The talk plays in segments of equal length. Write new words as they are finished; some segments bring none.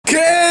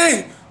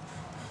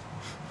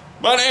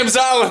My name's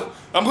Alan.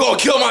 I'm gonna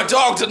kill my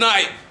dog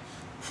tonight.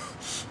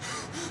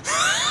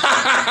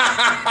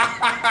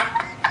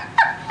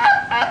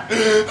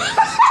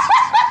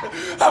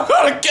 I'm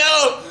gonna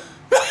kill him.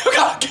 I'm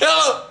gonna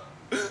kill him.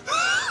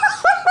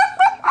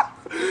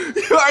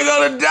 You are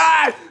gonna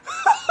die.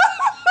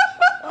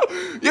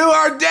 You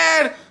are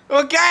dead,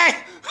 okay?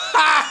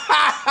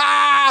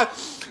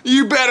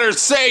 You better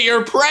say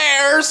your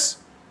prayers.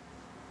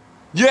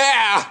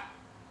 Yeah.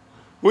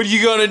 What are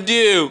you gonna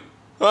do?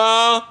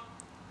 Huh?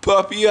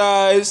 Puppy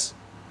eyes.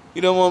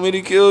 You don't want me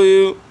to kill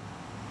you?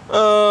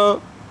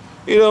 You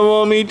don't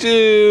want me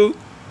to?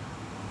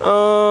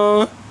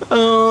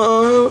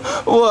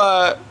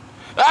 What?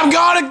 I'm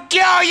gonna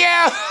kill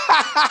you!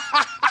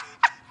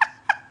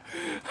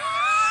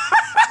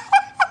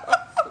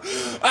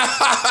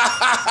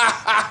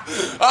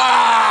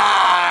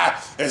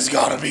 It's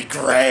gonna be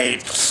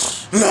great.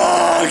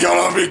 No, it's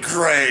gonna be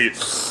great.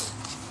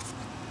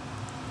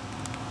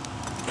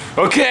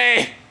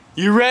 Okay,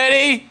 you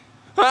ready?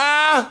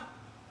 Huh?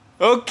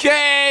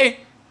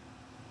 Okay.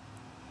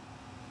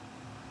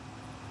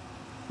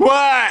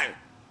 What?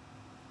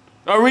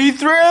 Are we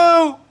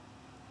through?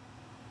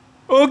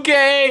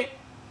 Okay.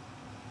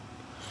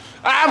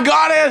 I'm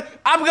gonna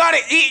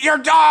eat your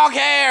dog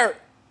hair.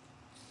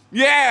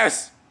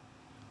 Yes.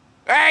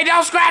 Hey,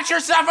 don't scratch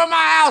yourself in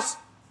my house.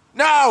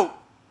 No.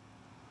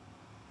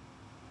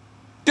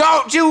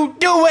 Don't you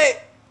do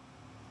it.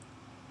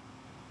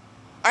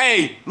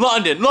 Hey,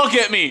 London, look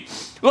at me.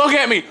 Look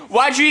at me.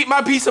 Why'd you eat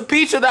my piece of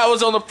pizza that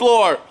was on the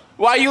floor?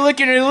 Why are you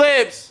licking your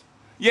lips?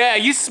 Yeah,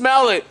 you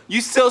smell it.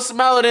 You still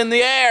smell it in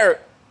the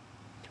air.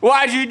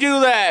 Why'd you do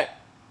that?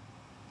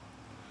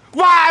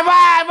 Why?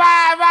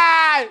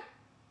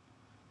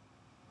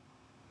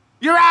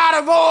 You're out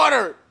of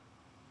order.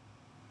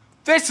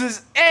 This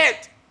is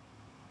it.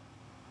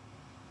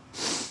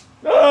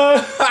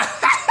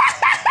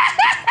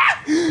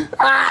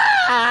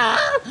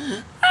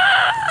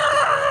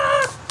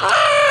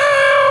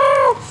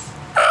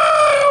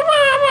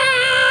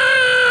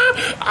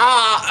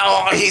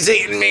 Oh, he's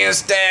eating me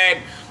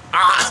instead.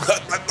 Oh,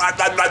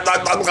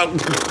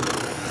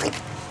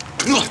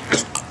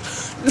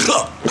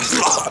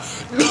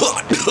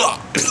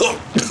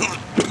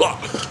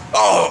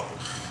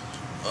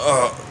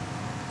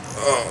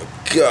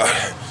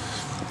 God.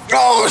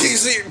 Oh,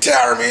 he's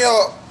tearing me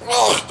up.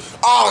 Oh,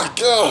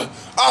 God.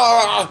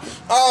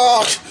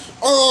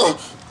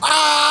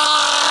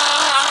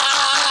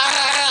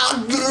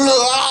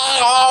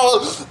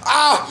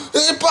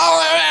 He's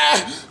pulling me.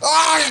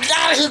 Oh,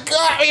 God, he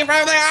got me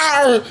from the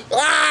arm.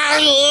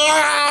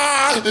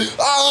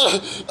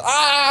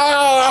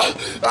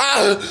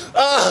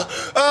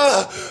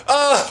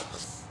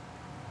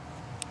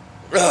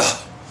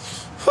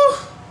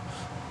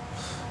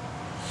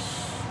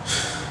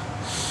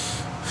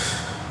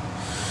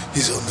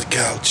 He's on the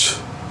couch.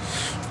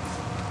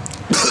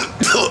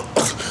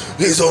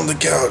 He's on the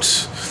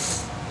couch.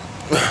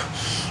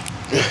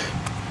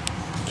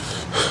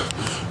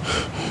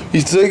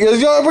 You think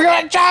he's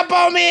gonna jump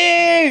on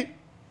me?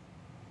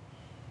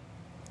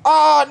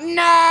 Oh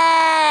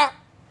no!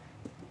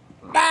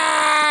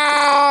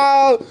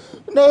 No!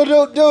 No,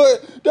 don't do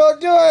it! Don't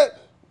do it!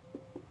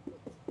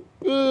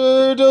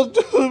 Don't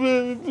do it,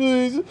 baby,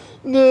 please.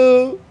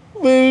 No,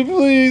 baby,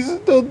 please,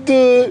 don't do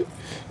it.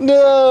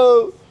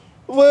 No!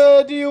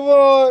 What do you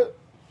want?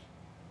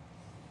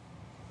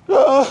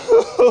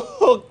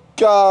 Oh,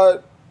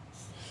 God.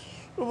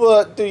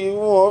 What do you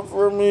want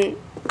from me?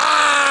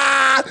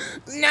 Ah!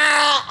 No!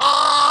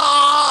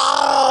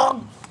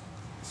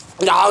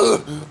 Oh,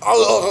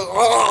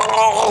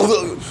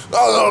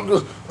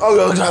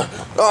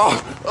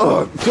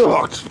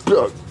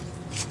 God.